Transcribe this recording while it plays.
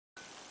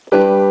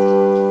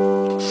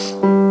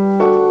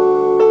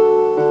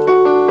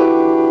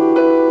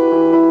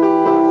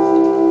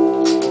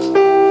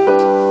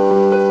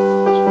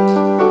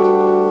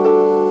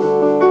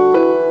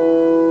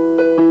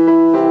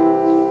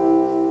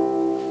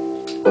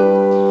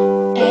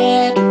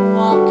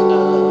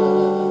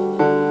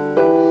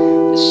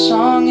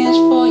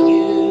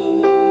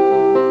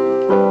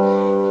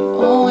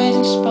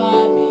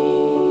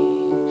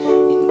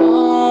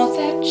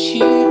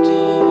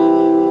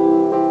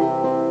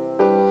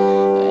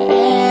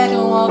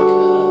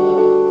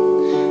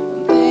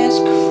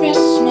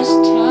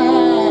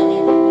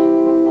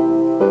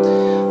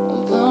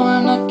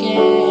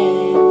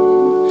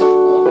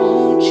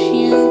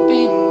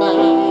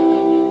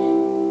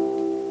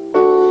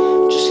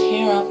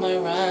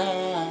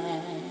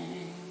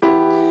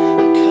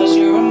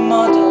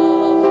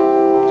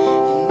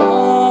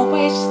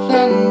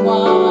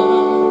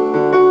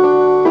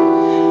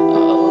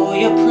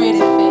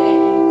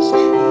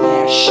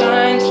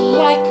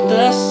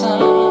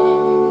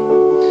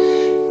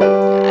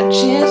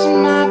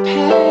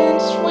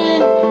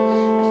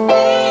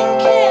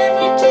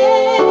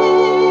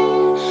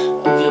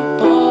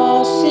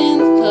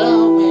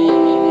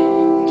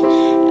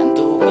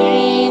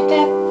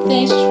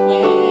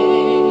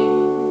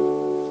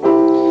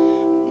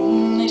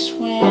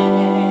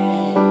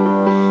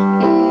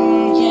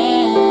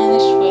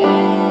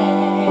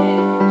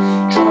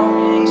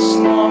Drawing,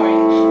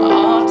 snoring,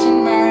 art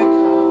and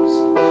miracles.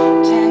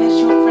 Tennis,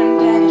 your friend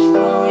Dennis,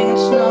 flowing and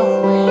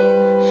snowing.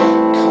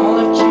 Call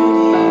of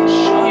Duty,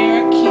 show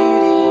you're a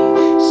cutie.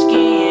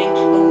 Skiing,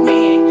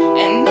 awaying,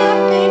 and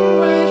nothing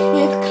rhymes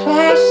with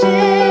classic.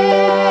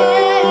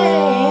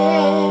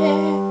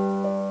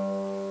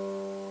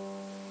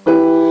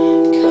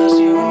 'Cause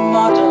you're a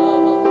model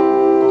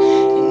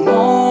in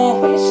more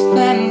ways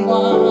than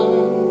one.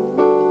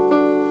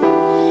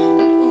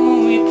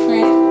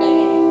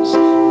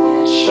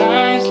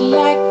 Shines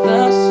like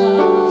the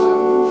sun.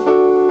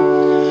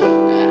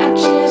 I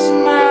jizz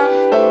my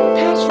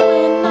pants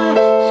when I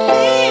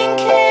think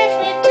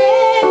every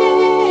day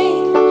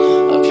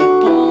of your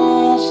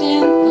balls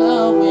in the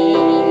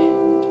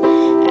wind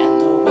and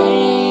the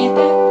way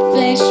that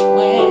they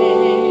sway.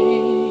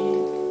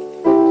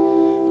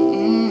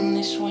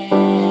 This way.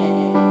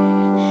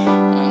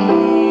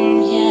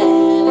 Yeah,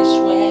 this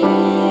way.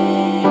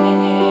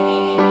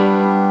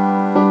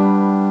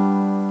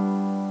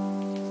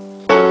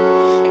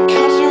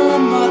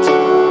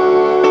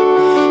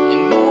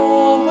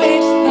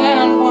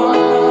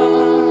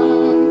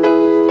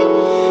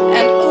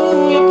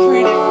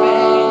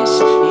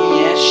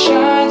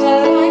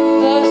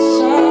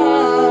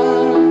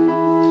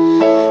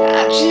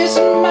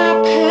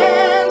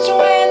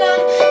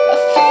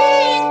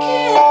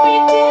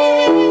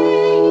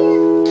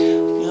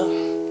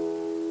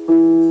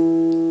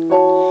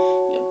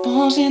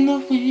 Balls in the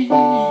wind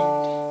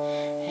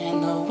and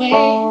the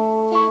way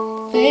that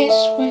they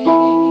sway.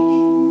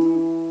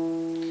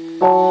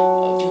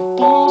 Of your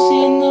balls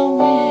in the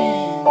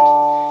wind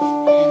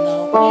and the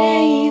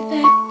way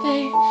that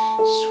they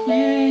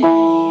sway.